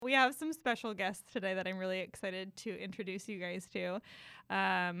we have some special guests today that I'm really excited to introduce you guys to.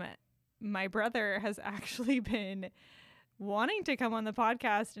 My brother has actually been wanting to come on the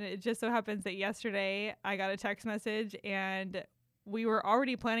podcast, and it just so happens that yesterday I got a text message and we were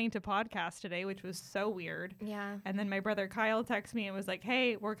already planning to podcast today, which was so weird. Yeah. And then my brother Kyle texted me and was like,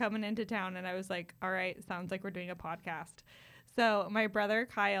 hey, we're coming into town. And I was like, all right, sounds like we're doing a podcast. So my brother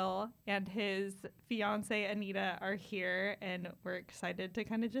Kyle and his fiance Anita are here, and we're excited to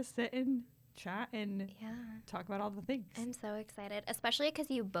kind of just sit and chat and talk about all the things. I'm so excited, especially because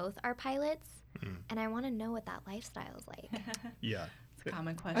you both are pilots, and I want to know what that lifestyle is like. Yeah. It's a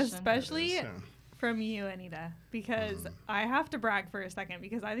common question. Especially from you, Anita, because I have to brag for a second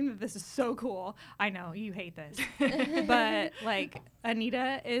because I think that this is so cool. I know you hate this, but like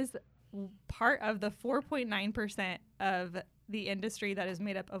Anita is part of the 4.9% of the industry that is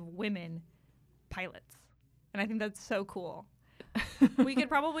made up of women pilots. And I think that's so cool. We could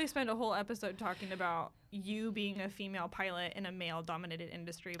probably spend a whole episode talking about you being a female pilot in a male-dominated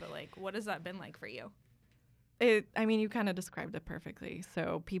industry, but like, what has that been like for you? I mean, you kind of described it perfectly.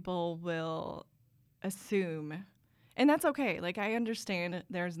 So people will assume, and that's okay. Like, I understand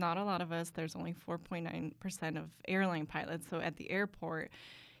there's not a lot of us. There's only 4.9% of airline pilots. So at the airport,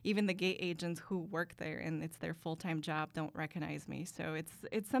 even the gate agents who work there and it's their full-time job don't recognize me. So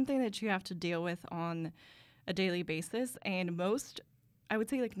it's something that you have to deal with on a daily basis. And I would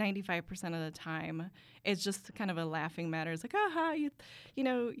say like 95% of the time, it's just kind of a laughing matter. It's like,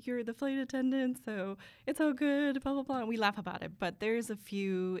 you're the flight attendant, so it's all good, blah, blah, blah. And we laugh about it. But there's a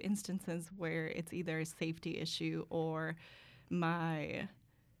few instances where it's either a safety issue or my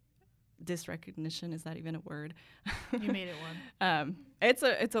disrecognition. Is that even a word? You made it one.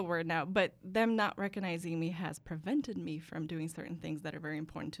 It's a word now, but them not recognizing me has prevented me from doing certain things that are very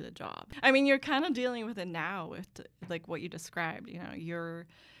important to the job. I mean, you're kind of dealing with it now with like what you described. You know, you're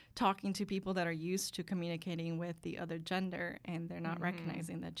talking to people that are used to communicating with the other gender, and they're not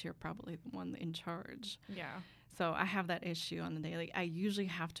recognizing that you're probably the one in charge. Yeah. So I have that issue on the daily. I usually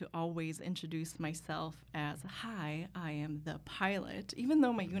have to always introduce myself as, hi, I am the pilot, even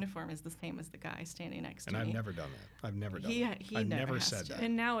though my uniform is the same as the guy standing next to me. And I've never done that. I've never done that. He I've never never said to. that.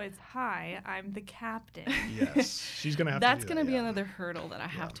 And now it's, hi, I'm the captain. Yes. She's going to have That's to do going to that, be another hurdle that I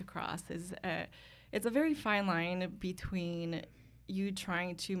have to cross. It's a very fine line between you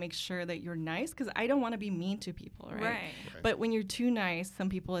trying to make sure that you're nice, because I don't want to be mean to people, right? But when you're too nice, some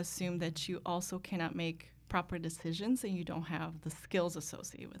people assume that you also cannot make proper decisions and you don't have the skills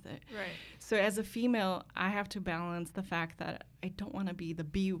associated with it. Right. So as a female, I have to balance the fact that I don't want to be the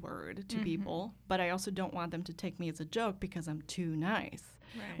B word to people, but I also don't want them to take me as a joke because I'm too nice.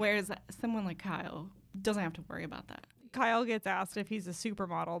 Right. Whereas someone like Kyle doesn't have to worry about that. Kyle gets asked if he's a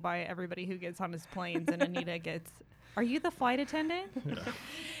supermodel by everybody who gets on his planes, and Anita gets, are you the flight attendant? Yeah.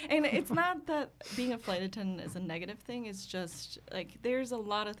 And it's not that being a flight attendant is a negative thing. It's just, like, there's a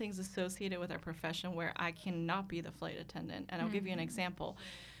lot of things associated with our profession where I cannot be the flight attendant. And I'll give you an example.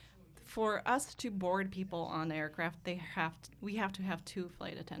 For us to board people on aircraft, we have to have 2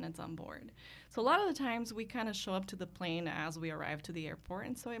 flight attendants on board. So a lot of the times we kind of show up to the plane as we arrive to the airport,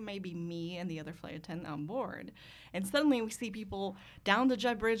 and so it may be me and the other flight attendant on board. And suddenly we see people down the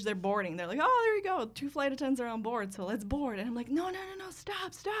jet bridge, they're boarding. They're like, oh, there you go, 2 flight attendants are on board, so let's board. And I'm like, no,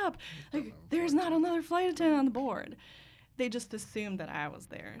 stop. Like, there's not another flight attendant on the board. They just assumed that I was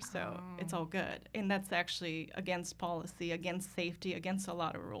there, so it's all good. And that's actually against policy, against safety, against a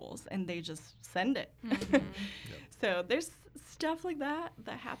lot of rules, and they just send it. So there's stuff like that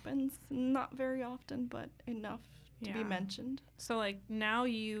happens, not very often, but enough to be mentioned. So, like, now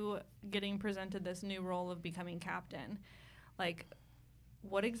you getting presented this new role of becoming captain, like,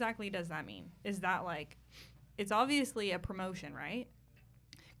 what exactly does that mean? Is that, like, it's obviously a promotion, right?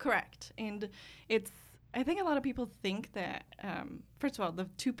 Correct. And I think a lot of people think that, first of all, the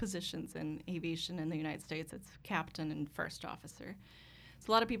 2 positions in aviation in the United States, it's captain and first officer.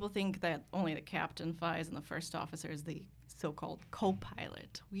 So a lot of people think that only the captain flies and the first officer is the so-called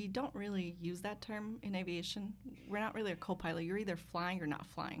co-pilot. We don't really use that term in aviation. We're not really a co-pilot. You're either flying or not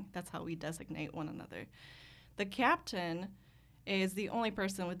flying. That's how we designate one another. The captain is the only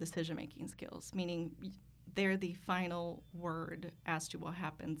person with decision-making skills, meaning they're the final word as to what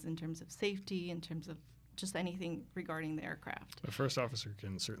happens in terms of safety, in terms of just anything regarding the aircraft. The first officer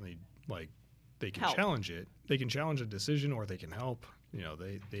can certainly, they can help. challenge it. They can challenge a decision, or they can help. You know,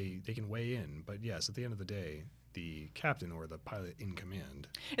 they can weigh in. But yes, at the end of the day, the captain or the pilot in command.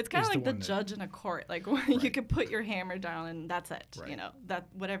 It's kind of like the judge in a court. Like, you can put your hammer down and that's it. Right. You know, that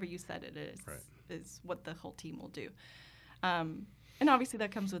whatever you said it is, is what the whole team will do. And obviously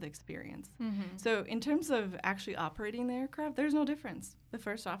that comes with experience. Mm-hmm. So in terms of actually operating the aircraft, there's no difference. The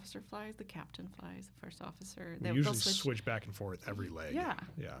first officer flies, the captain flies, the first officer. We usually switch back and forth every leg. Yeah,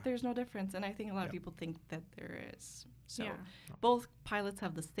 Yeah. there's no difference. And I think a lot of Yep. people think that there is. So Yeah. both pilots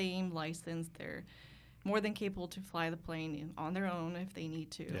have the same license. They're more than capable to fly the plane on their own if they need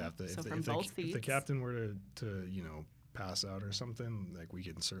to. Yeah, if the captain were to pass out or something, like we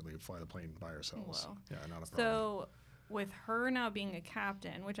can certainly fly the plane by ourselves. Whoa. Yeah, not a problem. So with her now being a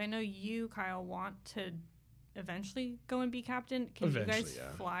captain, which I know you, Kyle, want to eventually go and be captain, can you guys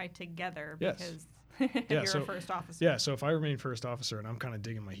fly together? Yes. Because Yeah, you're a first officer. Yeah, so if I remain first officer, and I'm kind of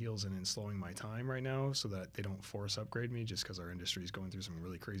digging my heels in and slowing my time right now so that they don't force upgrade me, just because our industry is going through some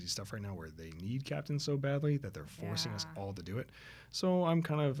really crazy stuff right now where they need captains so badly that they're forcing us all to do it. So I'm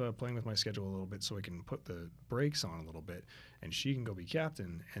kind of playing with my schedule a little bit so I can put the brakes on a little bit, and she can go be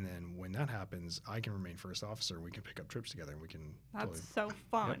captain. And then when that happens, I can remain first officer, and we can pick up trips together, and we can. That's so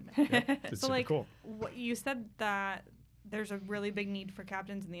fun. Yep, it's so super cool. What you said that there's a really big need for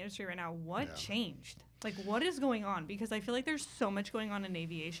captains in the industry right now. What changed? Like, what is going on? Because I feel like there's so much going on in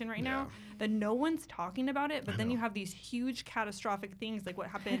aviation right now that no one's talking about it. But then you have these huge catastrophic things like what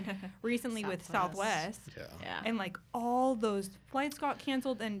happened recently with Southwest. Yeah. And like all those flights got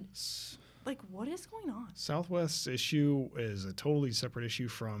canceled. And like, what is going on? Southwest's issue is a totally separate issue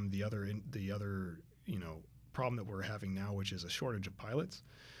from the other problem that we're having now, which is a shortage of pilots.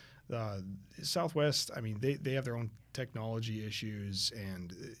 Southwest, I mean, they have their own technology issues,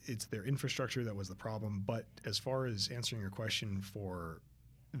 and it's their infrastructure that was the problem. But as far as answering your question for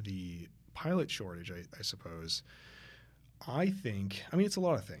the pilot shortage, I suppose, it's a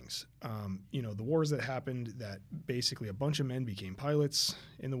lot of things. The wars that happened, that basically a bunch of men became pilots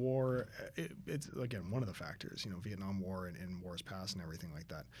in the war. It's, again, one of the factors, Vietnam War and wars past and everything like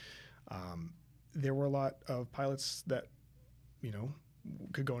that. There were a lot of pilots that,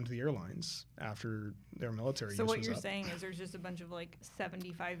 could go into the airlines after their military. So what you're saying is there's just a bunch of like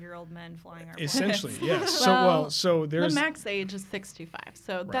 75-year-old men flying our essentially, yes. So there's the max age is 65.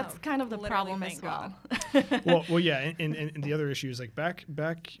 So that's kind of the problem as well. well, yeah, and the other issue is like back,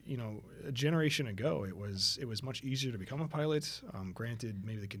 a generation ago, it was much easier to become a pilot. Granted,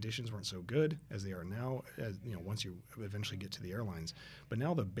 maybe the conditions weren't so good as they are now. Once you eventually get to the airlines, but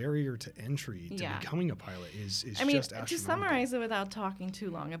now the barrier to entry to becoming a pilot is just astronomical. To summarize it without talking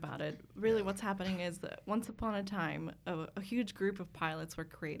too long about it, really what's happening is that once upon a time, a huge group of pilots were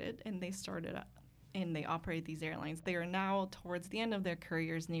created, and they started up and they operate these airlines. They are now towards the end of their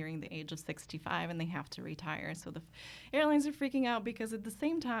careers, nearing the age of 65, and they have to retire. So the airlines are freaking out because at the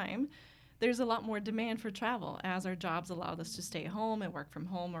same time, there's a lot more demand for travel. As our jobs allowed us to stay home and work from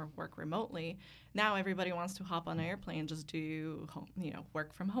home or work remotely, now everybody wants to hop on an airplane and just do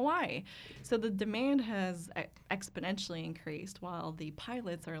work from Hawaii. So the demand has exponentially increased while the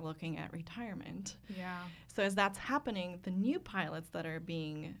pilots are looking at retirement. Yeah. So as that's happening, the new pilots that are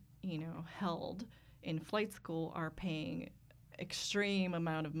being held in flight school are paying extreme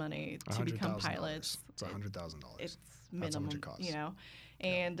amount of money to become pilots. It's $100,000. It's minimum, That's how much it costs.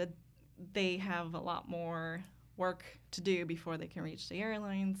 And they have a lot more work to do before they can reach the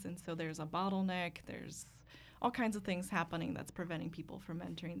airlines, and so there's a bottleneck. There's all kinds of things happening that's preventing people from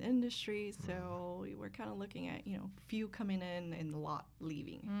entering the industry. So we're kind of looking at few coming in and a lot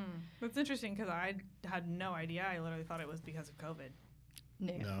leaving. That's interesting because I had no idea. I literally thought it was because of COVID.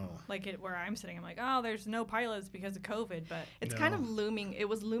 No. Like where I'm sitting, I'm like, oh, there's no pilots because of COVID, but it's kind of looming. It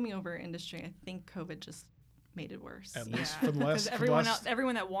was looming over our industry. I think COVID just made it worse. At least for the last. Because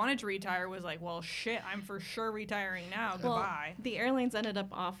everyone that wanted to retire was like, well, shit, I'm for sure retiring now. Goodbye. The airlines ended up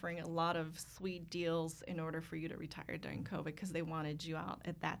offering a lot of sweet deals in order for you to retire during COVID because they wanted you out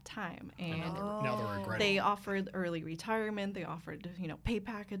at that time. And now they're regretting. They offered early retirement. They offered, pay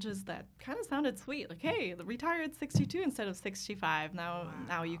packages that kind of sounded sweet. Like, hey, retire at 62 instead of 65.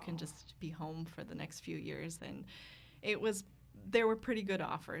 Now you can just be home for the next few years. And there were pretty good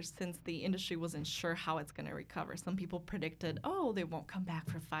offers since the industry wasn't sure how it's going to recover. Some people predicted, they won't come back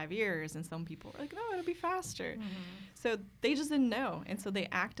for 5 years. And some people were like, no, it'll be faster. Mm-hmm. So they just didn't know. And so they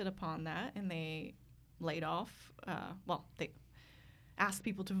acted upon that, and they laid off. They asked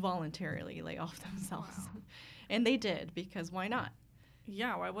people to voluntarily lay off themselves. Wow. And they did, because why not?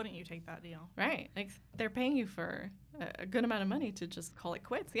 Yeah, why wouldn't you take that deal? Right. Like, they're paying you for a good amount of money to just call it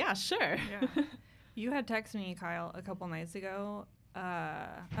quits. Yeah, sure. Yeah. You had texted me, Kyle, a couple nights ago. I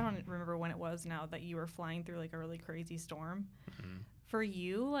don't remember when it was now, that you were flying through like a really crazy storm. Mm-hmm. For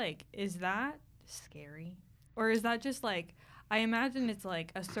you, like, is that scary? Or is that just like, I imagine it's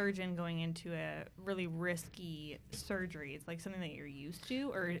like a surgeon going into a really risky surgery. It's like something that you're used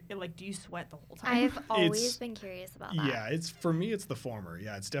to, or like, do you sweat the whole time? I've always been curious about that. Yeah, for me, it's the former.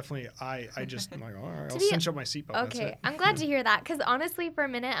 Yeah, it's definitely, I just, I'm like, all right, I'll be- cinch up my seatbelt. That's Okay, it. I'm glad to hear that because honestly, for a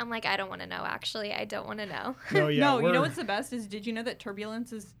minute, I'm like, I don't want to know. Actually, I don't want to know. No, yeah, No, you know what's the best is, did you know that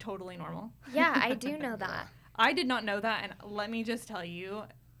turbulence is totally normal? Yeah, I do know that. I did not know that, and let me just tell you,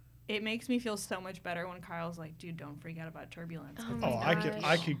 it makes me feel so much better when Kyle's like, dude, don't freak out about turbulence. Oh It's my Oh, not gosh.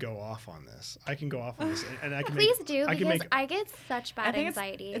 I could go off on this. I can go off on this, and I can Please make, do I can because make, I get such I bad think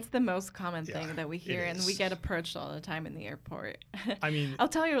anxiety. it's the most common Yeah, thing that we it hear, and we is. get approached all the time in the airport. I mean, I'll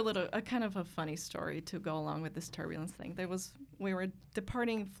tell you a kind of a funny story to go along with this turbulence thing. We were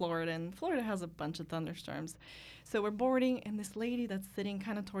departing Florida, and Florida has a bunch of thunderstorms. So we're boarding, and this lady that's sitting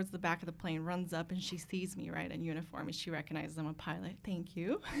kind of towards the back of the plane runs up, and she sees me, right, in uniform, and she recognizes I'm a pilot. Thank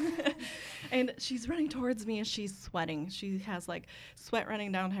you. And she's running towards me, and she's sweating. She has, like, sweat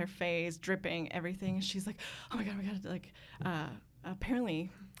running down her face, dripping, everything. And she's like, oh, my God, like, apparently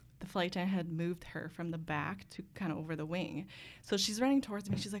the flight attendant had moved her from the back to kind of over the wing. So she's running towards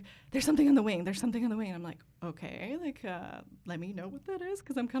me. She's like, there's something on the wing. There's something on the wing. And I'm like, okay, like, let me know what that is,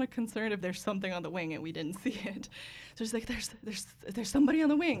 because I'm kind of concerned if there's something on the wing and we didn't see it. So she's like, there's somebody on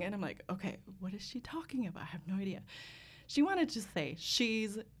the wing. And I'm like, okay, what is she talking about? I have no idea. She wanted to say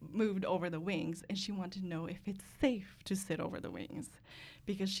she's moved over the wings, and she wanted to know if it's safe to sit over the wings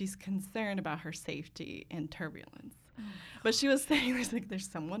because she's concerned about her safety in turbulence. But she was saying there's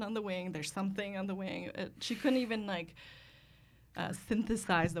someone on the wing, there's something on the wing. She couldn't even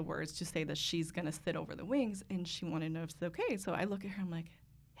synthesize the words to say that she's gonna sit over the wings, and she wanted to know if it's okay. So I look at her, I'm like,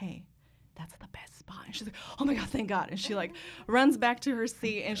 hey, that's the best spot. And she's like, oh my God, thank God. And she like runs back to her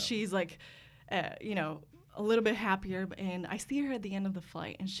seat, and she's like, a little bit happier. And I see her at the end of the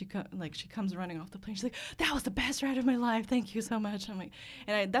flight, and she comes running off the plane. She's like, that was the best ride of my life. Thank you so much. I'm like,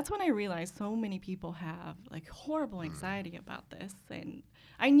 that's when I realized so many people have like horrible anxiety about this. And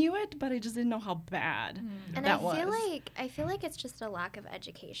I knew it, but I just didn't know how bad and that I feel like it's just a lack of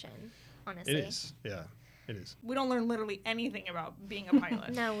education, honestly. it is. Yeah, it is. We don't learn literally anything about being a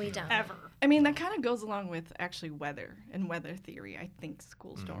pilot. No, we don't. Ever. I mean, that kind of goes along with actually weather and weather theory. I think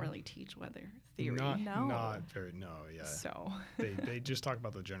schools don't really teach weather theory. Not very. No, yeah. So they just talk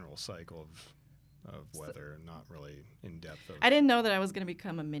about the general cycle of weather, not really in depth. I didn't know that I was going to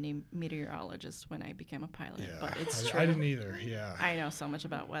become a mini meteorologist when I became a pilot, Yeah, but it's true. I didn't either. Yeah. I know so much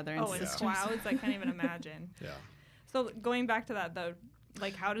about weather and Oh, it's systems. clouds. I can't even imagine. Yeah. So going back to that though,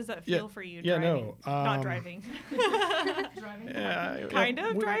 like how does that feel for you? Yeah, Driving? no, Not driving. Yeah, Kind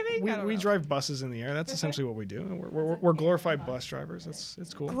of driving? I don't We know. drive buses in the air. That's essentially what we do. We're glorified bus drivers.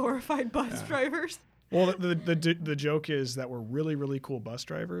 It's cool. Glorified bus Yeah. drivers. Well, the joke is that we're really, really cool bus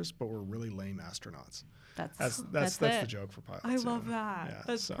drivers, but we're really lame astronauts. That's the it. joke for pilots. I love yeah. that. Yeah,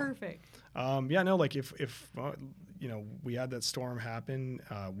 That's so, perfect. Yeah, no, like if we had that storm happen,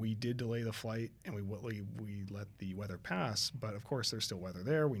 we did delay the flight, and we let the weather pass. But of course, there's still weather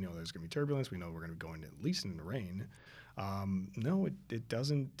there. We know there's going to be turbulence. We know we're going to be going at least in the rain. No, it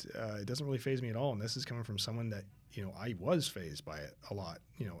doesn't really faze me at all. And this is coming from someone that I was fazed by it a lot.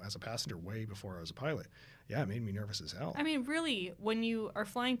 As a passenger way before I was a pilot. Yeah, it made me nervous as hell. I mean, really, when you are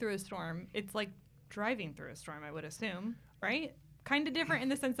flying through a storm, it's like driving through a storm, I would assume, right? Kind of different in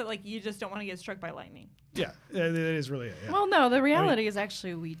the sense that like you just don't want to get struck by lightning. Yeah, it is really it. Yeah. Well, no, the reality is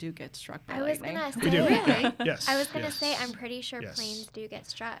actually we do get struck by I was lightning. gonna say. we do. Really? Yes. I was gonna yes. say I'm pretty sure Yes. planes do get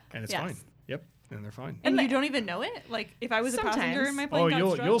struck. And it's Yes. fine. Yep, and they're fine. And And you the- don't even know it? Like if I was a passenger Sometimes. in my plane Oh,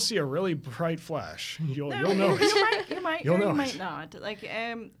 got struck? you'll see a really bright flash. You'll No, know it. You might, You'll or know you it. might not. Like,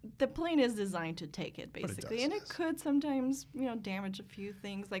 the plane is designed to take it, But it basically. does, And yes. it could sometimes, damage a few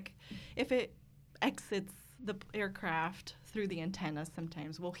things. Like, if it exits the aircraft through the antenna,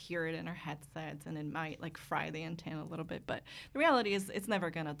 sometimes we'll hear it in our headsets, and it might, like, fry the antenna a little bit. But the reality is it's never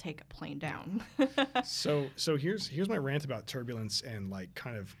going to take a plane down. So here's my rant about turbulence and like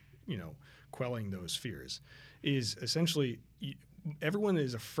kind of quelling those fears. Is essentially everyone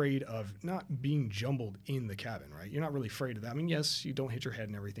is afraid of not being jumbled in the cabin, right? You're not really afraid of that. I mean, yes, you don't hit your head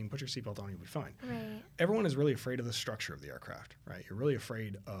and everything. Put your seatbelt on, you'll be fine. Right. Everyone is really afraid of the structure of the aircraft, right? You're really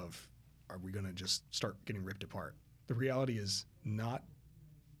afraid of, are we going to just start getting ripped apart? The reality is not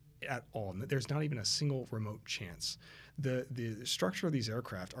at all. There's not even a single remote chance. The structure of these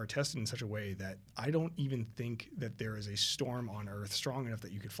aircraft are tested in such a way that I don't even think that there is a storm on Earth strong enough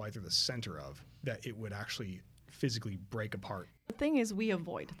that you could fly through the center of, that it would actually physically break apart. The thing is, we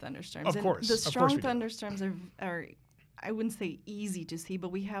avoid thunderstorms. Of And course, the of course strong we do. thunderstorms are I wouldn't say easy to see, but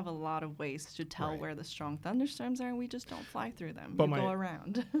we have a lot of ways to tell where the strong thunderstorms are, and we just don't fly through them. But go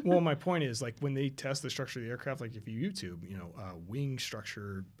around. Well, my point is, like, when they test the structure of the aircraft, like if you YouTube, wing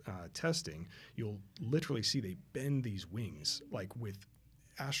structure testing, you'll literally see they bend these wings, like with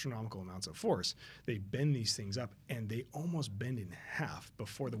astronomical amounts of force. They bend these things up, and they almost bend in half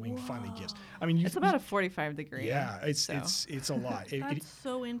before the wing finally gives. I mean, it's about a 45 degree. Yeah, it's a lot. That's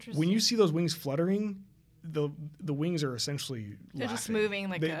so interesting. When you see those wings fluttering, the wings are essentially they're laughing. just moving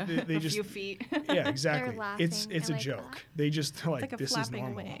like a few feet. Yeah, exactly. They're laughing. It's a like joke. that. They just Like a this is flapping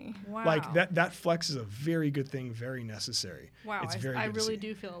normal. wing. Wow. Like that flex is a very good thing, very necessary. Wow, It's very I good to really see.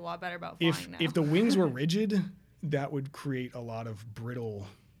 do feel a lot better about flying now. If the wings were rigid, that would create a lot of brittle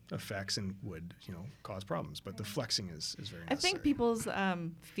effects and would cause problems. But the flexing is very necessary. I think people's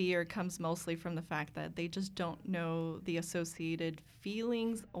fear comes mostly from the fact that they just don't know the associated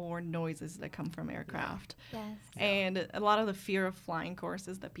feelings or noises that come from aircraft. Yes. And a lot of the fear of flying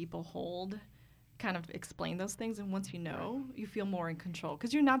courses that people hold kind of explain those things. And once you know, you feel more in control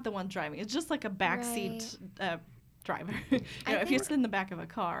because you're not the one driving. It's just like a backseat driver. If you sit in the back of a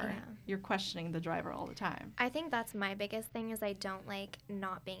car, you're questioning the driver all the time. I think that's my biggest thing is I don't like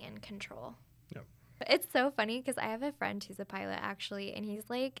not being in control. Yep. It's so funny because I have a friend who's a pilot actually, and he's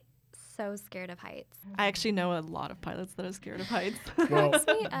like so scared of heights. I actually know a lot of pilots that are scared of heights. Well, Cracks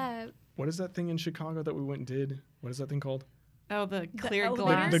me up. what is that thing in Chicago that we went and did? What is that thing called? Oh, the clear elevator?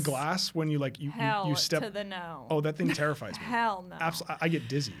 glass. The glass when you Hell you step. to the no. Oh, that thing terrifies me. Hell no. I get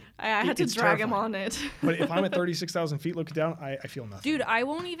dizzy. I had to It's drag him terrifying. on it. But if I'm at 36,000 feet looking down, I feel nothing. Dude, I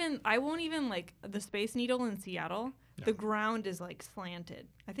won't even like the Space Needle in Seattle. Yeah. The ground is like slanted.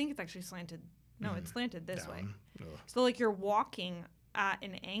 I think it's actually slanted. No, it's slanted this way. Down. Ugh. So like you're walking at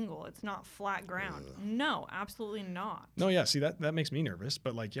an angle. It's not flat ground. No, absolutely not. No, yeah. See, that makes me nervous.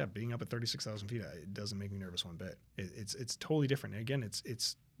 But like, yeah, being up at 36,000 feet, it doesn't make me nervous one bit. It's totally different. And again,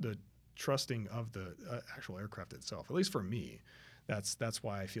 it's the trusting of the actual aircraft itself. At least for me, that's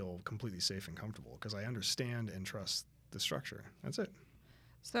why I feel completely safe and comfortable because I understand and trust the structure. That's it.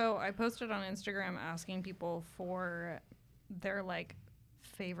 So I posted on Instagram asking people for their like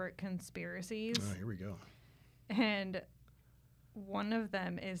favorite conspiracies. Oh, here we go. And one of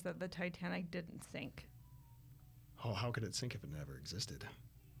them is that the Titanic didn't sink. Oh, how could it sink if it never existed?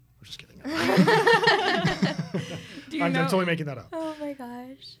 I'm just kidding. I'm totally making that up. Oh my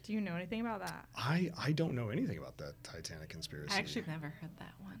gosh. Do you know anything about that? I don't know anything about that Titanic conspiracy. I actually never heard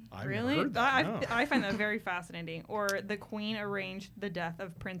that one. I've Really? never heard that. No. I find that very fascinating. Or the Queen arranged the death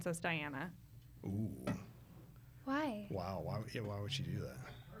of Princess Diana. Ooh. Why? Wow. Why would she do that?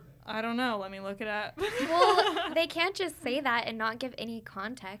 I don't know. Let me look it up. Well, they can't just say that and not give any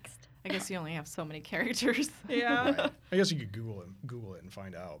context. I guess you only have so many characters. Yeah. Right. I guess you could Google it and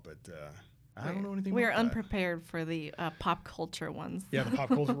find out, but I don't know anything We are about that. unprepared for the pop culture ones. Yeah, the pop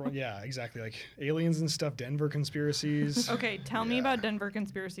culture one. Yeah, exactly. Like aliens and stuff, Denver conspiracies. Okay, tell me Yeah. about Denver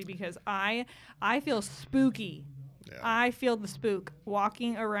conspiracy because I feel spooky. Yeah. I feel the spook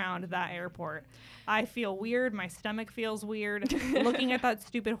walking around that airport. I feel weird. My stomach feels weird. Looking at that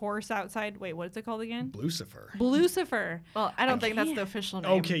stupid horse outside. Wait, what is it called again? Lucifer. Lucifer. Well, I don't think that's the official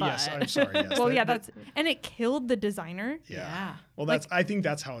name. Okay, yes, but- I'm sorry. Yes, Well, yeah, and it killed the designer. Yeah. Well, I think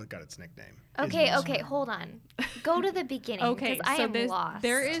that's how it got its nickname. is Okay, Lucifer. hold on. Go to the beginning Okay, because I so am lost.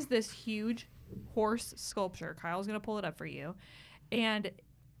 there is this huge horse sculpture. Kyle's going to pull it up for you. And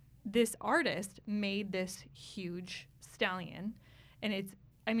this artist made this huge stallion. And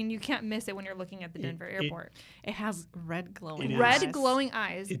you can't miss it when you're looking at the Denver airport. It has red glowing It eyes. Red glowing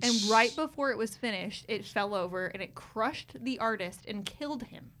eyes. It's- And right before it was finished, it fell over and it crushed the artist and killed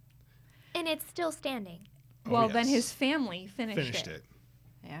him. And it's still standing Oh, Well, then yes. his family finished it.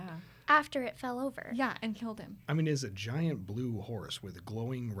 Yeah. after it fell over. Yeah, and killed him. I mean, it's a giant blue horse with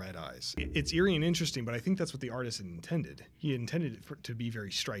glowing red eyes. It's eerie and interesting, but I think that's what the artist intended. He intended it to be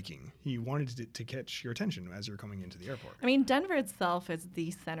very striking. He wanted it to catch your attention as you're coming into the airport. I mean, Denver itself is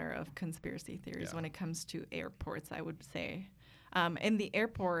the center of conspiracy theories Yeah. when it comes to airports, I would say. In the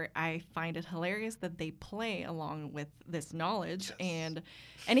airport, I find it hilarious that they play along with this knowledge. Yes. And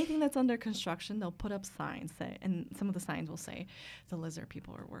anything that's under construction, they'll put up signs. And some of the signs will say, the lizard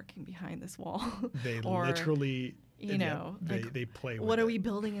people are working behind this wall. They Or, literally, you know, they play with what are it. we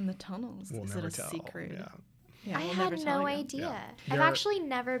building in the tunnels? We'll is never it a tell. secret? Yeah. Yeah, I we'll had never tell no you. idea. Yeah. I've There- actually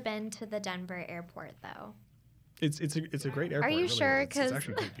never been to the Denver airport though. It's a great airport. you it really sure? is. It's 'Cause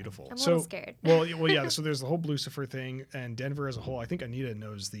actually quite beautiful. I'm a so, little scared. Well, yeah. So there's the whole Lucifer thing, and Denver as a whole. I think Anita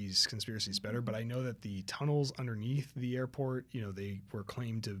knows these conspiracies better, but I know that the tunnels underneath the airport,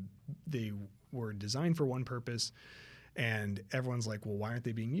 they were designed for one purpose, And everyone's like, well, why aren't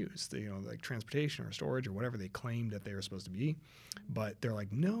they being used? Like transportation or storage or whatever they claimed that they were supposed to be. But they're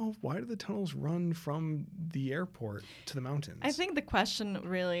like, no, why do the tunnels run from the airport to the mountains? I think the question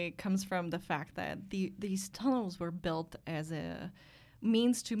really comes from the fact that these tunnels were built as a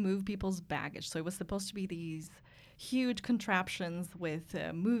means to move people's baggage. So it was supposed to be these huge contraptions with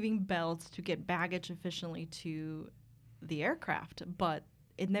moving belts to get baggage efficiently to the aircraft. But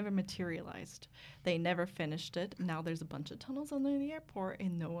it never materialized. They never finished it. Now there's a bunch of tunnels under the airport,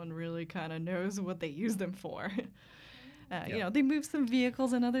 and no one really kind of knows what they use them for. They move some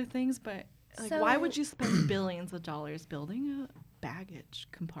vehicles and other things, but why would you spend billions of dollars building a baggage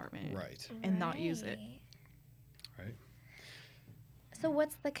compartment and not use it? Right. So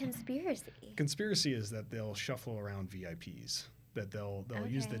what's the conspiracy? Conspiracy is that they'll shuffle around VIPs. That they'll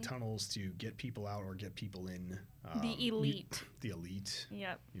use the tunnels to get people out or get people in. The elite. The elite.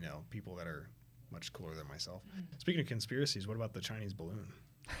 Yep. People that are much cooler than myself. Speaking of conspiracies, what about the Chinese balloon?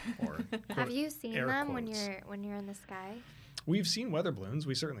 Or have you seen them quotes. when you're in the sky? We've seen weather balloons.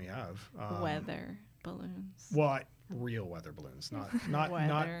 We certainly have. Weather balloons. Well, real weather balloons, not.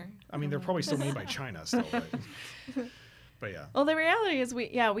 I mean, they're Uh-huh. probably still made by China still. But yeah. Well, the reality is we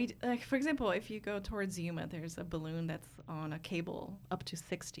like, for example, if you go towards Yuma, there's a balloon that's on a cable up to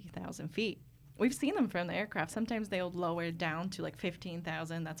 60,000 feet. We've seen them from the aircraft. Sometimes they'll lower it down to like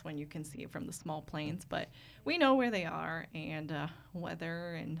 15,000. That's when you can see it from the small planes. But we know where they are, and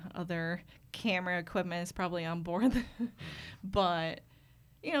weather and other camera equipment is probably on board. But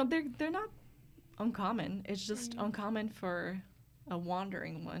they're not uncommon. It's just uncommon for a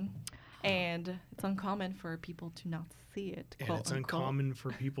wandering one. And it's uncommon for people to not see it. And it's uncommon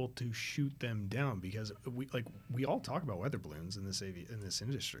for people to shoot them down, because we all talk about weather balloons in this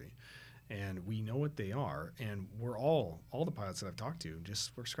industry, and we know what they are. And we're all the pilots that I've talked to,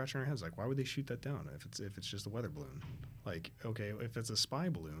 we're scratching our heads like, why would they shoot that down if it's just a weather balloon? Like, okay, if it's a spy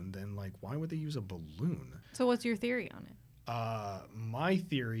balloon, then like, why would they use a balloon? So what's your theory on it? My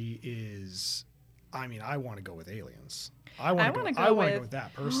theory is, I want to go with aliens. I want to go with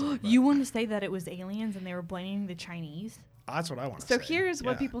that person. You want to say that it was aliens and they were blaming the Chinese? That's what I want to say. So here's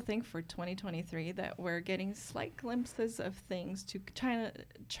what people think for 2023, that we're getting slight glimpses of things to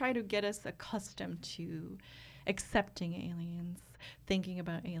try to get us accustomed to accepting aliens, thinking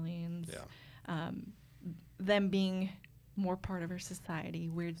about aliens, them being more part of our society,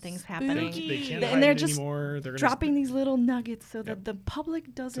 weird things happening. They can't and they're just anymore. They're dropping these little nuggets so that the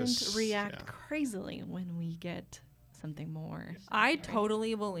public doesn't react crazily when we get something more. I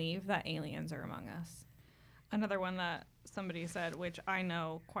totally believe that aliens are among us. Another one that somebody said, which I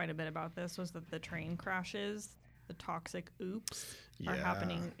know quite a bit about this, was that the train crashes, the toxic oops, are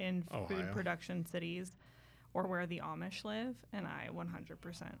happening in food production cities or where the Amish live. And I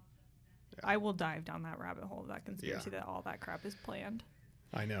 100%. I will dive down that rabbit hole of that conspiracy that all that crap is planned.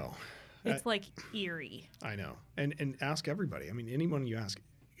 I know. It's like eerie. I know. And ask everybody. I mean, anyone you ask,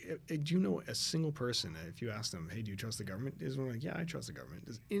 do you know a single person, if you ask them, hey, do you trust the government? Is one like, yeah, I trust the government.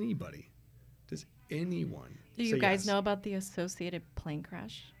 Does anyone Do you guys know about the associated plane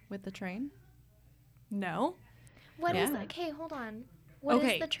crash with the train? No. What is that? Okay, hold on. What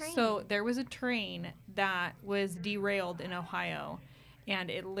is the train? So there was a train that was derailed in Ohio, and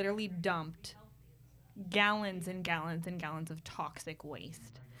it literally dumped gallons and gallons and gallons of toxic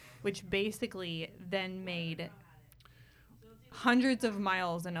waste, which basically then made hundreds of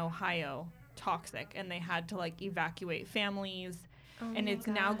miles in Ohio toxic, and they had to evacuate families, and it's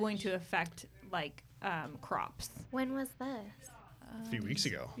now going to affect crops. When was this? A few weeks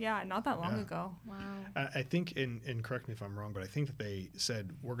ago. Yeah, not that long ago. Wow. I think, and correct me if I'm wrong, but I think that they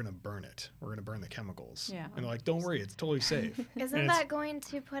said, we're going to burn it. We're going to burn the chemicals. Yeah. And they're like, don't worry, it's totally safe. Isn't that going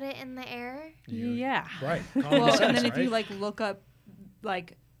to put it in the air? Yeah. Right. Well, and then if you look up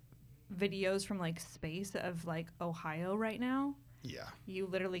videos from space of Ohio right now, you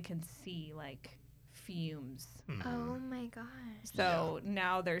literally can see fumes. Mm-hmm. Oh my gosh. So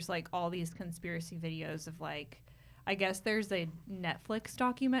now there's all these conspiracy videos of I guess there's a Netflix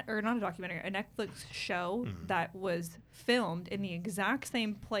a Netflix show that was filmed in the exact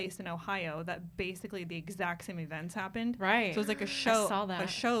same place in Ohio that basically the exact same events happened. Right. So it's a show. I saw that. A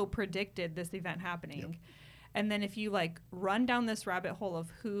show predicted this event happening. Yep. And then if you run down this rabbit hole of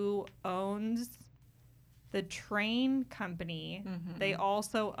who owns the train company, they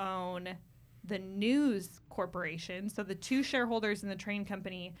also own the news corporation. So the two shareholders in the train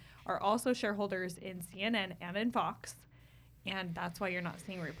company are also shareholders in CNN and in Fox. And that's why you're not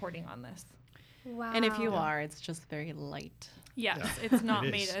seeing reporting on this. Wow. And if you are, it's just very light. Yes, it's not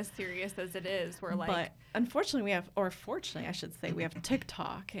made as serious as it is. But unfortunately fortunately I should say, we have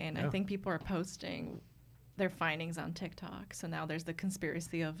TikTok, and I think people are posting their findings on TikTok. So now there's the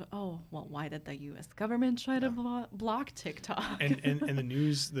conspiracy of, oh, well, why did the U.S. government try to block TikTok? And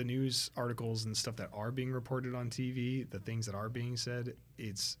the news articles and stuff that are being reported on TV, the things that are being said,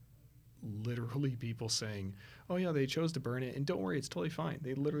 it's literally people saying, oh yeah, they chose to burn it, and don't worry, it's totally fine.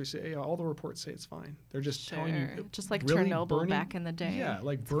 They literally say, all the reports say it's fine. They're just telling you, just like really Chernobyl burning, back in the day. Yeah,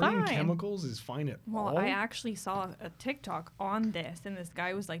 like It's burning fine. chemicals is fine at all. Well, I actually saw a TikTok on this, and this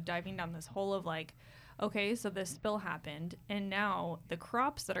guy was like diving down this hole of like, okay, so this spill happened, and now the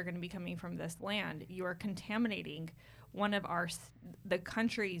crops that are going to be coming from this land, you are contaminating one of the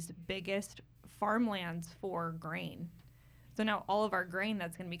country's biggest farmlands for grain. So now all of our grain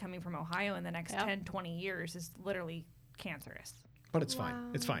that's going to be coming from Ohio in the next 10, 20 years is literally cancerous. But it's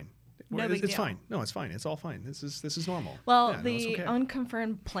fine. It's fine. No big it's deal. fine. No, it's fine. It's all fine. This is normal. Well, Yeah, no, the it's okay.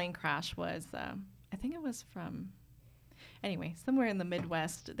 unconfirmed plane crash was, I think it was from, anyway, somewhere in the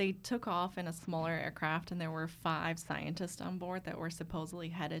Midwest. They took off in a smaller aircraft, and there were 5 scientists on board that were supposedly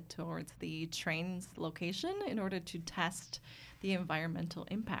headed towards the train's location in order to test the environmental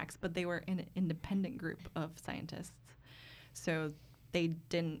impacts. But they were an independent group of scientists. So they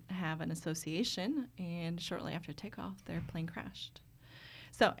didn't have an association, and shortly after takeoff, their plane crashed.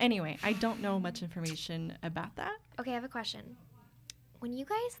 So anyway, I don't know much information about that. Okay, I have a question. When you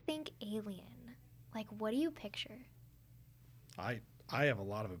guys think alien, like, what do you picture? I have a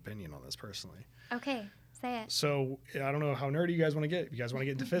lot of opinion on this personally. Okay, say it. So I don't know how nerdy you guys want to get. If you guys want to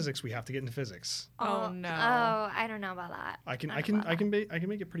get into physics, we have to get into physics. Oh, no. Oh, I don't know about that. I can don't know about I can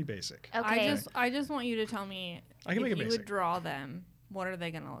make it pretty basic. that. Okay. I just want you to tell me I can if make it you basic. would draw them, what are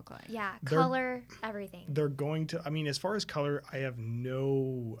they going to look like? Yeah, They're- color, everything. They're going to. I mean, as far as color, I have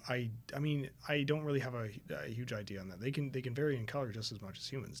no. I mean, I don't really have a huge idea on that. They can vary in color just as much as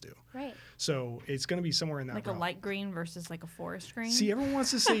humans do. Right. So it's going to be somewhere in that Like realm. a light green versus like a forest green? See, everyone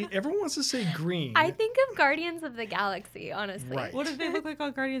wants to say green. I think of Guardians of the Galaxy, honestly. Right. What if they look like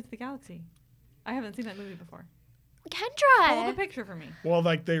on Guardians of the Galaxy? I haven't seen that movie before. Pull up a Kendra! picture for me. Well,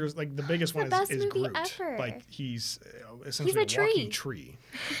 like there's like the biggest the one best is movie Groot. ever. Like he's essentially He's a walking tree.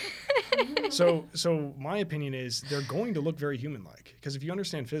 So my opinion is they're going to look very human-like, because if you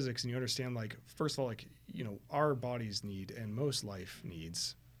understand physics and you understand, like, first of all, like, you know, our bodies need, and most life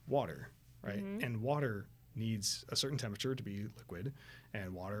needs, water, right? Mm-hmm. And water needs a certain temperature to be liquid,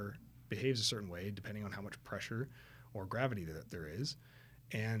 and water behaves a certain way depending on how much pressure or gravity that there is.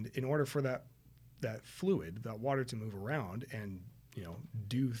 And in order for that fluid, that water, to move around and, you know,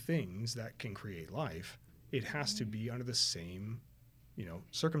 do things that can create life, it has to be under the same, you know,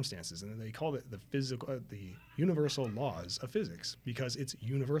 circumstances. And they called it the universal laws of physics, because it's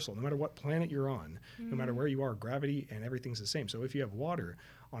universal. No matter what planet you're on, no matter where you are, gravity and everything's the same. So if you have water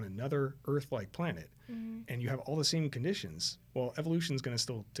on another Earth-like planet and you have all the same conditions, well, evolution is going to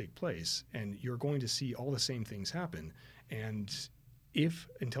still take place, and you're going to see all the same things happen. And if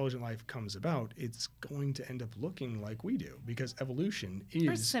intelligent life comes about, it's going to end up looking like we do, because evolution is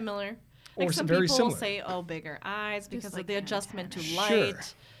Or similar. or Like some very people similar. say, oh, bigger eyes because like of the adjustment to antenna.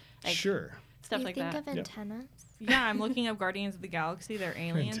 light. Like, Sure. Stuff you like think that. of antennas? Yeah, I'm looking up Guardians of the Galaxy. They're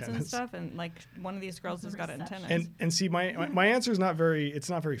aliens and Antennas. stuff, and like one of these girls has got antennas. And see, my answer is not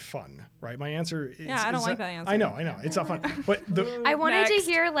very fun, right? My answer is, Yeah, I don't is like that answer. I know, it's not fun. But the I wanted to Next.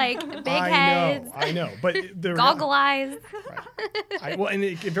 hear, like, big heads, I know, but the goggle eyes. well, and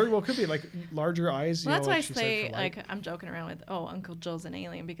it very well could be like larger eyes. Well, you that's know, why I like she said, say, for light. like, I'm joking around with, oh, Uncle Joe's an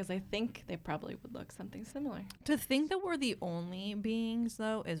alien, because I think they probably would look something similar. To think that we're the only beings,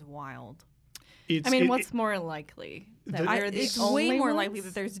 though, is wild. It's, I mean, it- what's more likely? That The- I, we're the it's only way more ones? likely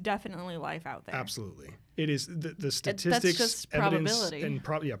that there's definitely life out there. absolutely. It is the statistics, just evidence, probability. and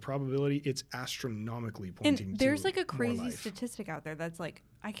probability. It's astronomically And pointing. there's to like a more crazy life. statistic out there that's like,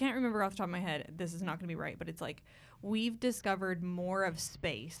 I can't remember off the top of my head. This is not going to be right, but it's like we've discovered more of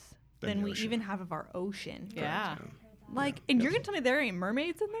space Than than the we ocean. even have of our ocean. Yeah. Like, and you're going to tell me there ain't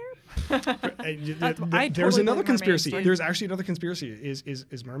mermaids in there? I There's totally another believe conspiracy. mermaids. There's actually another conspiracy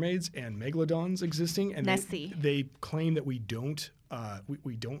is mermaids and megalodons existing, and Nessie. they claim that we don't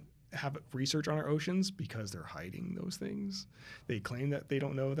have research on our oceans because they're hiding those things. They claim that they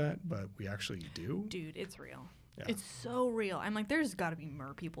don't know that, but we actually do. Dude, it's real. Yeah. It's so real. I'm like, there's got to be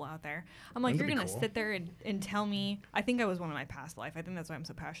mer people out there. I'm like, Wouldn't you're that be going to cool? sit there and tell me. I think I was one of my past life. I think that's why I'm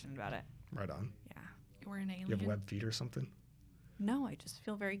so passionate about it. Right on. Yeah. We're an alien. You have web feet or something? No, I just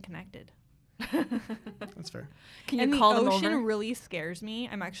feel very connected. That's fair. Can you And call the them ocean over? really scares me.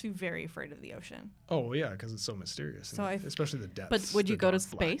 I'm actually very afraid of the ocean. Oh yeah, because it's so mysterious. So and I- especially the depths. would you the go to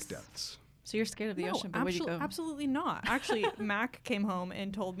dark black space? Depths. So you're scared of the No, ocean, but would you go? absolutely not. Actually, Mac came home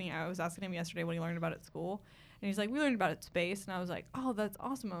and told me, I was asking him yesterday what he learned about at school, And he's like, we learned about space. And I was like, oh, that's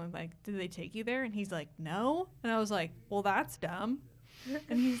awesome. I'm like, did they take you there? And he's like, no. And I was like, well, that's dumb.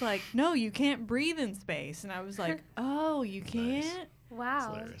 And he's like, no, you can't breathe in space. And I was like, oh, you can't?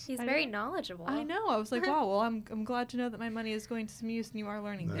 Wow. He's very knowledgeable. I know. I was like, wow, well, I'm glad to know that my money is going to some use and you are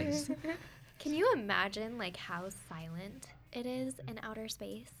learning things. Can you imagine like how silent it is in outer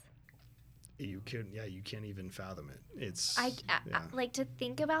space? You can't even fathom it. It's like to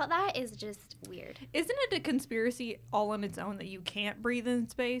think about that is just weird. Isn't it a conspiracy all on its own that you can't breathe in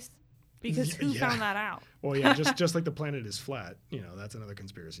space? Because who found that out? Well, yeah, just like the planet is flat, that's another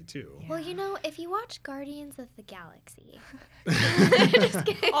conspiracy too. Yeah. Well, if you watch Guardians of the Galaxy,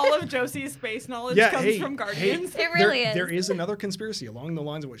 all of Josie's space knowledge comes from Guardians. It really is. There is another conspiracy along the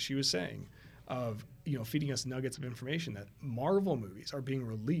lines of what she was saying, of feeding us nuggets of information, that Marvel movies are being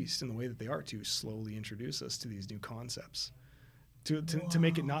released in the way that they are to slowly introduce us to these new concepts, to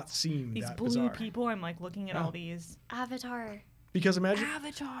make it not seem these that blue bizarre. people. I'm like looking at all these. Avatar. Because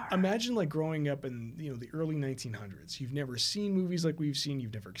imagine like growing up in the early 1900s. You've never seen movies like we've seen.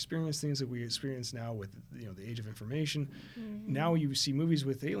 You've never experienced things that we experience now with the age of information. Mm-hmm. Now you see movies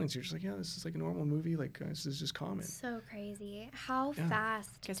with aliens. You're just like, yeah, this is like a normal movie. Like this is just common. So crazy. How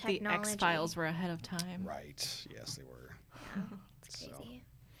fast technology. The X-Files were ahead of time. Right. Yes, they were. Yeah, it's crazy.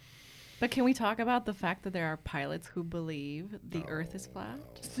 But can we talk about the fact that there are pilots who believe the Earth is flat?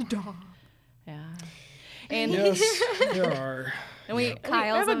 Stop. Yeah. And yes, there are. And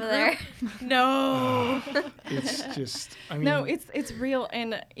Kyle's over there. No. It's just, no, it's real.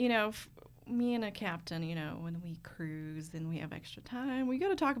 And, me and a captain, when we cruise and we have extra time, we got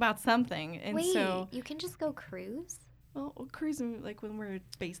to talk about something. And Wait, so you can just go cruise? Well, cruising, like when we're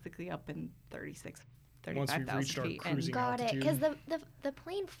basically up in 35,000 once we've reached our feet. cruising Got altitude. it. Because the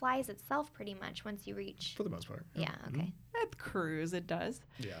plane flies itself pretty much once you reach. For the most part. Yeah, okay. At cruise, it does.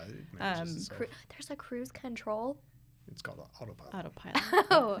 Yeah, it manages itself. There's a cruise control? It's called autopilot. Autopilot.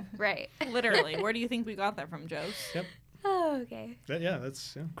 Oh, right. Literally. Where do you think we got that from, Joe? Yep. Oh, okay.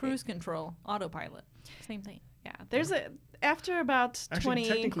 That's Cruise control, autopilot. Same thing. Yeah. There's after about Actually, 20...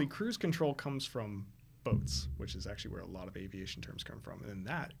 technically, cruise control comes from boats, which is actually where a lot of aviation terms come from. And then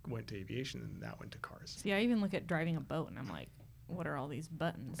that went to aviation, and that went to cars. See, I even look at driving a boat, and I'm like, what are all these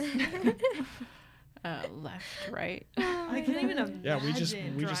buttons? Left, right. I can't even imagine. Yeah, we just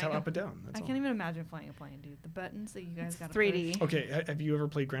have up and down. That's I all. can't even imagine flying a plane, dude. The buttons that you guys got 3D. push. Okay, have you ever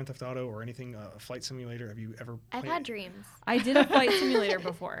played Grand Theft Auto or anything, a flight simulator? Have you ever I've played had dreams. I did a flight simulator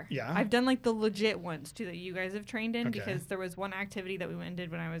before. Yeah? I've done like the legit ones too that you guys have trained in, Okay. because there was one activity that we went and did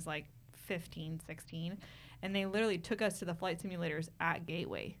when I was like 15, 16, and they literally took us to the flight simulators at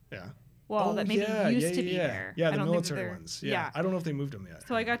Gateway. Yeah. Well, that maybe used to be there. Yeah, I the don't think military they're- ones. Yeah. I don't know if they moved them yet.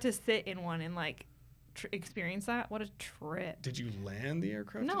 So I got to sit in one and like experience that. What a trip. Did you land the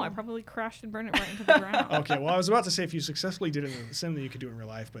aircraft? No, at all? I probably crashed and burned it right into the ground. Okay, well, I was about to say if you successfully did it in the sim, then you could do it in real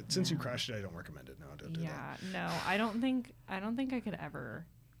life. But since you crashed it, I don't recommend it. No, don't do that. Yeah, no, I don't think I could ever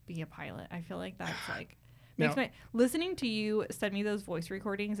be a pilot. I feel like that's like makes Now- my listening to you send me those voice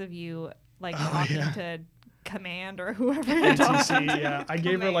recordings of you like Oh, talking yeah. to command or whoever you're talking ATC, yeah. I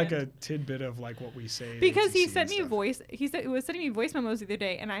gave her like Command. a tidbit of like what we say. at because he ATC sent and me stuff. voice. He was sending me voice memos the other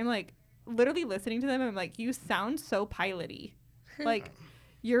day, and I'm like literally listening to them. I'm like, you sound so piloty, like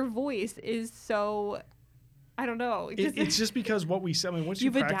your voice is so. I don't know. It's just because what we say. I mean, once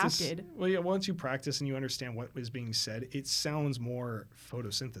You've you practice, adapted. well, yeah. Once you practice and you understand what is being said, it sounds more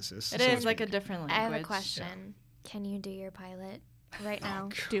photosynthesis. It so to is like a speak. different I language. have a question. Can you do your pilot right now?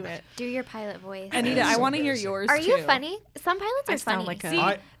 do it. Do your pilot voice. Anita, That's I so want to hear embarrassing. yours. Are you too. funny? Some pilots I are sound funny. like a- See,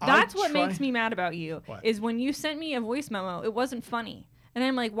 I that's what try- makes me mad about you. What? Is when you sent me a voice memo, it wasn't funny, and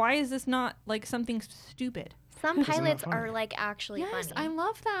I'm like, why is this not like something stupid? Some Isn't that pilots funny? are like actually Yes, funny. I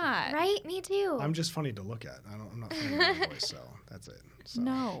love that. Right? Me too. I'm just funny to look at. I'm not funny in my voice, so that's it. So.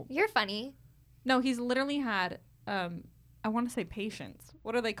 No, You're funny. no, he's literally had. I want to say patients.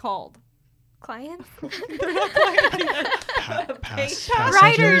 What are they called? Clients?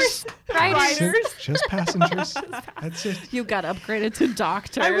 Passengers. Riders. Just passengers. That's it. You got upgraded to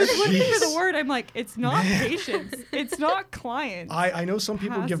doctor. I was looking for the Jeez. word. I'm like, it's not Man. patients. It's not clients. I know some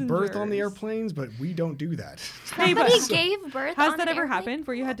people give birth on the Passengers. airplanes, but we don't do that. Hey, but Somebody gave birth has on that an ever airplane? happened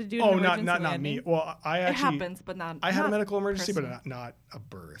where you had to do an Oh, emergency not landing? me. Well, I It actually happens, but not. I had a not medical emergency, personal. but not a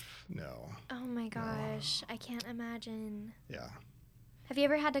birth. No. Oh my gosh. I can't imagine. Yeah. Have you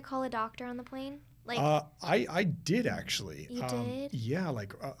ever had to call a doctor on the plane? Like, I did actually. You did? Yeah,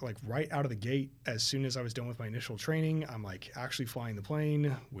 like right out of the gate, as soon as I was done with my initial training, I'm like actually flying the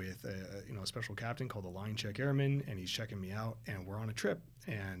plane with a special captain called the line check airman, and he's checking me out, and we're on a trip.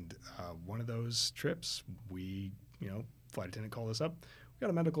 And one of those trips, we flight attendant called us up. got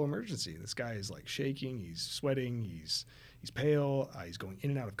a medical emergency. This guy is like shaking, he's sweating, he's pale, he's going in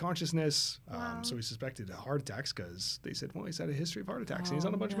and out of consciousness. Wow. So we suspected a heart attacks because they said, well, he's had a history of heart attacks and he's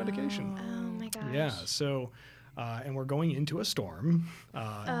on a bunch of medication. Oh my gosh. Yeah. So, and we're going into a storm in,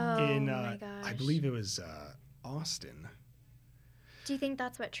 my I gosh. believe it was Austin. Do you think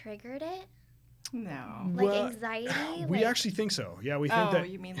that's what triggered it? No. Like Well, anxiety? We Like- actually think so. Yeah, we think Oh, that.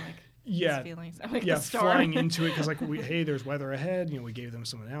 you mean like Yeah. his feelings? Like Yeah, the storm. flying into it because like hey, there's weather ahead. You know, we gave them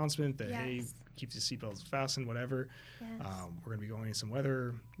some announcement that hey, Yes. keep your seatbelts fastened, whatever. Yes. We're gonna be going in some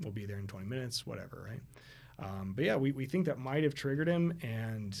weather. We'll be there in 20 minutes, whatever, right? But yeah, we think that might have triggered him,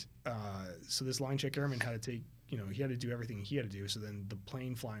 and so this line check airman had to take. You know, he had to do everything he had to do. So then the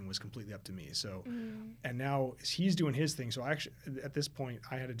plane flying was completely up to me. So, and now he's doing his thing. So actually, at this point,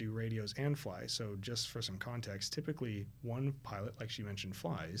 I had to do radios and fly. So just for some context, typically one pilot, like she mentioned,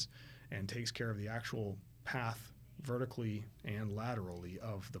 flies and takes care of the actual path vertically and laterally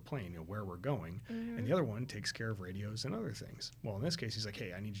of the plane, you know, where we're going. And the other one takes care of radios and other things. Well, in this case, he's like,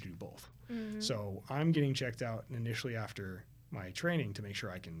 hey, I need you to do both. So I'm getting checked out initially after my training to make sure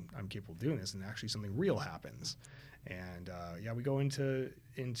I'm capable of doing this, and actually something real happens. And yeah, we go into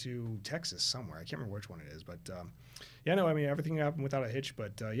Texas somewhere. I can't remember which one it is, but yeah, no, I mean everything happened without a hitch.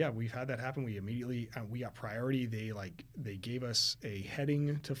 But yeah, we've had that happen. We immediately we got priority. They gave us a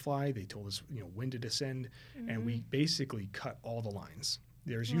heading to fly. They told us when to descend, and we basically cut all the lines.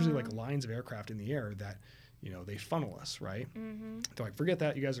 There's usually like lines of aircraft in the air that they funnel us, right? They're like, forget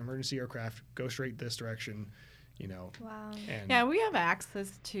that, you guys are emergency aircraft. Go straight this direction. Wow. And Yeah, we have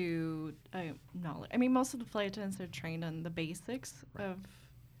access to knowledge. I mean, most of the flight attendants are trained on the basics of,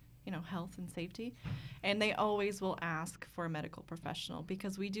 health and safety, and they always will ask for a medical professional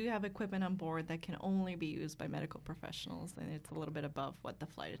because we do have equipment on board that can only be used by medical professionals, and it's a little bit above what the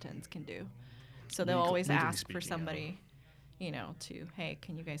flight attendants can do. So they'll always legally ask for speaking, somebody, to, hey,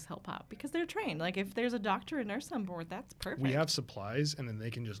 can you guys help out? Because they're trained. Like if there's a doctor or nurse on board, that's perfect. we have supplies, and then they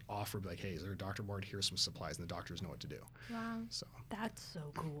can just offer, like, hey, is there a doctor board? Here's some supplies, and the doctors know what to do. Wow. So That's so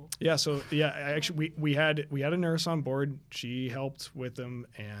cool. yeah, actually we had a nurse on board. She helped with them,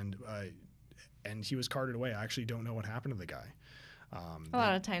 and he was carted away. I actually don't know what happened to the guy. A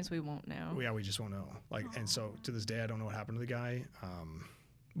lot of times we won't know. Yeah, we just won't know. And so to this day, I don't know what happened to the guy.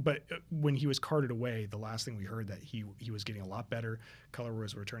 But when he was carted away, the last thing we heard that he was getting a lot better. Color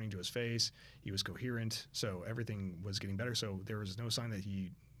was returning to his face. He was coherent. So everything was getting better. So there was no sign that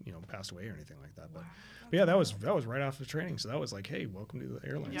he, passed away or anything like that. But yeah, that was right after training. So that was like, hey, welcome to the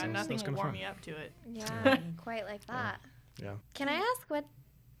airline. Yeah, So nothing that's will kinda warm fun. me up to it. Yeah, quite like that. Yeah. Can I ask what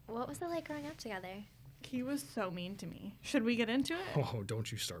was it like growing up together? He was so mean to me. Should we get into it? Oh,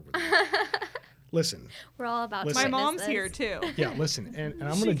 don't you start with that. Listen. We're all about to Listen. My witness mom's this. here too. Yeah, listen, and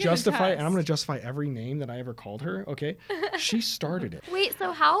I'm She gonna can justify attest. every name that I ever called her. Okay, she started it. Wait,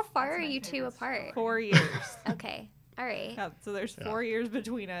 so how far are you two apart? 4 years. Okay. All right. Yeah, so there's 4 years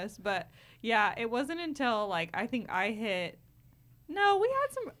between us. But yeah, it wasn't until I think I hit. No, we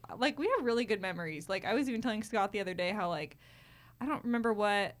had some we have really good memories. I was even telling Scott the other day how I don't remember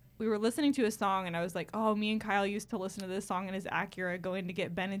what we were listening to a song, and I was like, oh, me and Kyle used to listen to this song in his Acura going to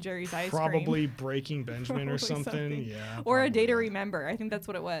get Ben and Jerry's ice cream. Probably Breaking Benjamin or Probably something. Yeah. Or a probably, Day to yeah. Remember. I think that's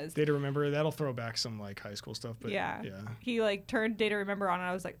what it was. Day to Remember. That'll throw back some high school stuff. But Yeah. yeah. He turned Day to Remember on, and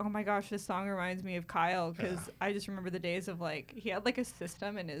I was like, oh my gosh, this song reminds me of Kyle, because I just remember the days of he had a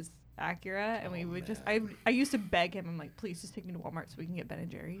system in his Acura, and we would just I used to beg him. I'm like, please just take me to Walmart so we can get Ben and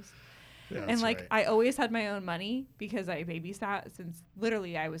Jerry's. Yeah, And that's right. I always had my own money because I babysat since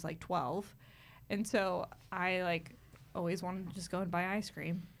literally I was 12, and so I always wanted to just go and buy ice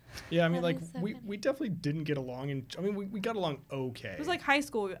cream. Yeah, I mean, That is so we funny. definitely didn't get along, and I mean, we got along okay. It was high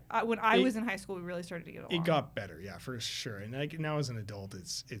school. When I was in high school, we really started to get along. It got better, yeah, for sure. And now as an adult,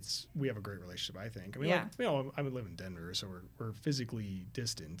 it's we have a great relationship, I think. I mean, Yeah. I would live in Denver, so we're physically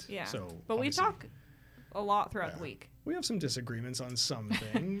distant. Yeah. So, but we obviously, talk a lot throughout the Yeah. week. We have some disagreements on some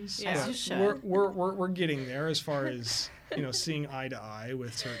things. Yeah. but As you should. we're getting there as far as seeing eye to eye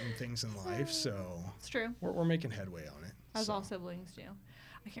with certain things in life. So It's true. we're making headway on it. As so. all siblings do.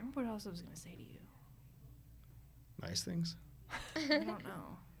 I can't remember what else I was going to say to you. Nice things. I don't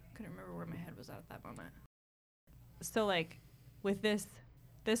know. Couldn't remember where my head was at that moment. So with this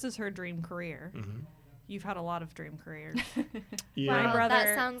is her dream career. Mm-hmm. You've had a lot of dream careers. Yeah. My Wow, brother-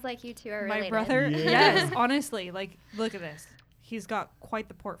 that sounds like you two are related. My brother, Yeah. yes, honestly, look at this. He's got quite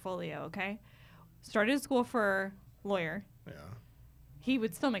the portfolio, okay? Started school for lawyer. Yeah. He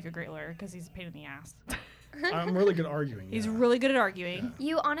would still make a great lawyer because he's a pain in the ass. I'm really good at arguing. He's yeah. really good at arguing.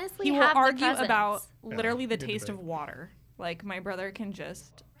 You honestly He will have argue the presence. about Yeah, literally the good taste debate. of water. My brother can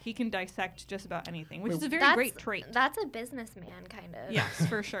just he can dissect just about anything, which Wait, is a very That's- great trait. That's a businessman kind of. Yes,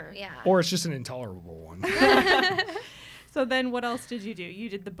 for sure. Yeah. Or it's just an intolerable one. So then what else did you do? You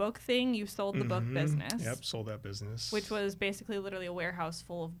did the book thing. You sold the book business. Yep, sold that business. Which was basically literally a warehouse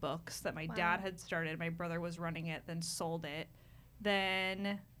full of books that my Wow. dad had started. My brother was running it, then sold it.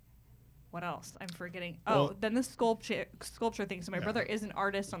 Then what else? I'm forgetting. Well- Then the sculpture thing. So my Yeah. brother is an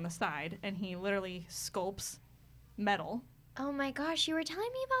artist on the side, and he literally sculpts metal. Oh my gosh, you were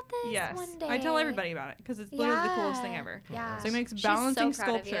telling me about this Yes. one day. I tell everybody about it because it's literally the coolest thing ever. Yeah. So he makes She's balancing so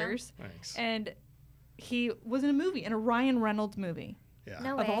proud of you. sculptures. Thanks. And he was in a movie, in a Ryan Reynolds movie. Yeah.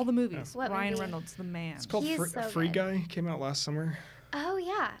 No Of way. all the movies, What Ryan movie? Reynolds, the man. It's called He's Free, so Free good. Guy. Came out last summer. Oh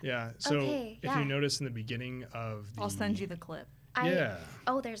yeah. Yeah. So Okay, if yeah. you notice in the beginning of the... I'll send you the clip. Yeah.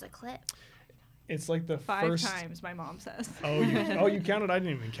 Oh, there's a clip. It's like the 5 first... times, my mom says. Oh, you counted? I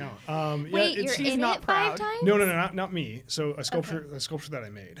didn't even count. Wait, it's, you're she's in not it proud. 5 times? No, not me. So a sculpture that I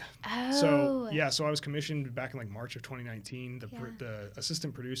made. Oh. So yeah, so I was commissioned back in like March of 2019. Yeah. The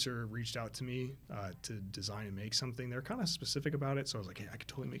assistant producer reached out to me to design and make something. They're kind of specific about it, so I was like, hey, I could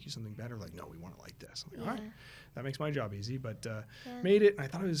totally make you something better. Like, no, we want it like this. I'm like, all right, that makes my job easy. But made it, and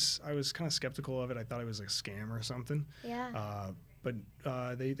I was kind of skeptical of it. I thought it was a scam or something. Yeah. But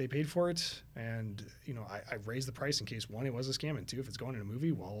they paid for it, and I raised the price in case 1, it was a scam, and 2, if it's going in a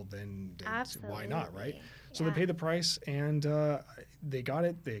movie, well then why not, right? So they paid the price, and they got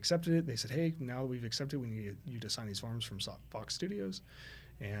it. They accepted it. They said, hey, now that we've accepted, we need you to sign these forms from Fox Studios.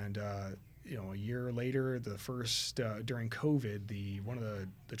 And a year later, the first during COVID, one of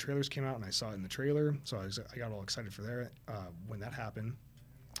the trailers came out, and I saw it in the trailer, so I got all excited for that when that happened.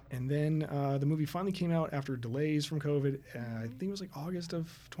 And then the movie finally came out after delays from COVID. I think it was like August of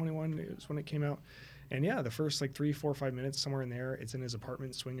 21 is when it came out. And yeah, the first like 3, 4, 5 minutes somewhere in there, it's in his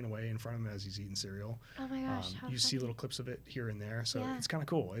apartment swinging away in front of him as he's eating cereal. Oh my gosh, how you see funny. little clips of it here and there, so Yeah. it's kind of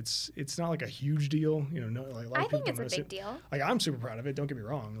cool. It's not like a huge deal, no. Like a lot I of people think it's a notice big it. deal. Like I'm super proud of it. Don't get me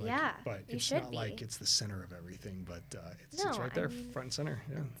wrong. Like, Yeah, but you it's should not be. like it's the center of everything. But it's No, right I there, mean, front and center.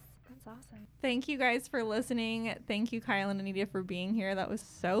 Yeah. That's awesome. Thank you guys for listening. Thank you, Kyle and Anita, for being here. That was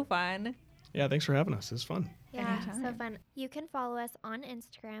so fun. Yeah. Thanks for having us. It was fun. Yeah, so Anytime. fun. You can follow us on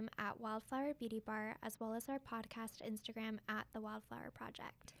Instagram at Wildflower Beauty Bar, as well as our podcast Instagram at The Wildflower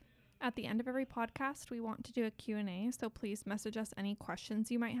Project. At the end of every podcast, we want to do a Q&A, so please message us any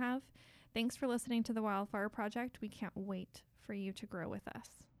questions you might have. Thanks for listening to the Wildflower Project. We can't wait for you to grow with us.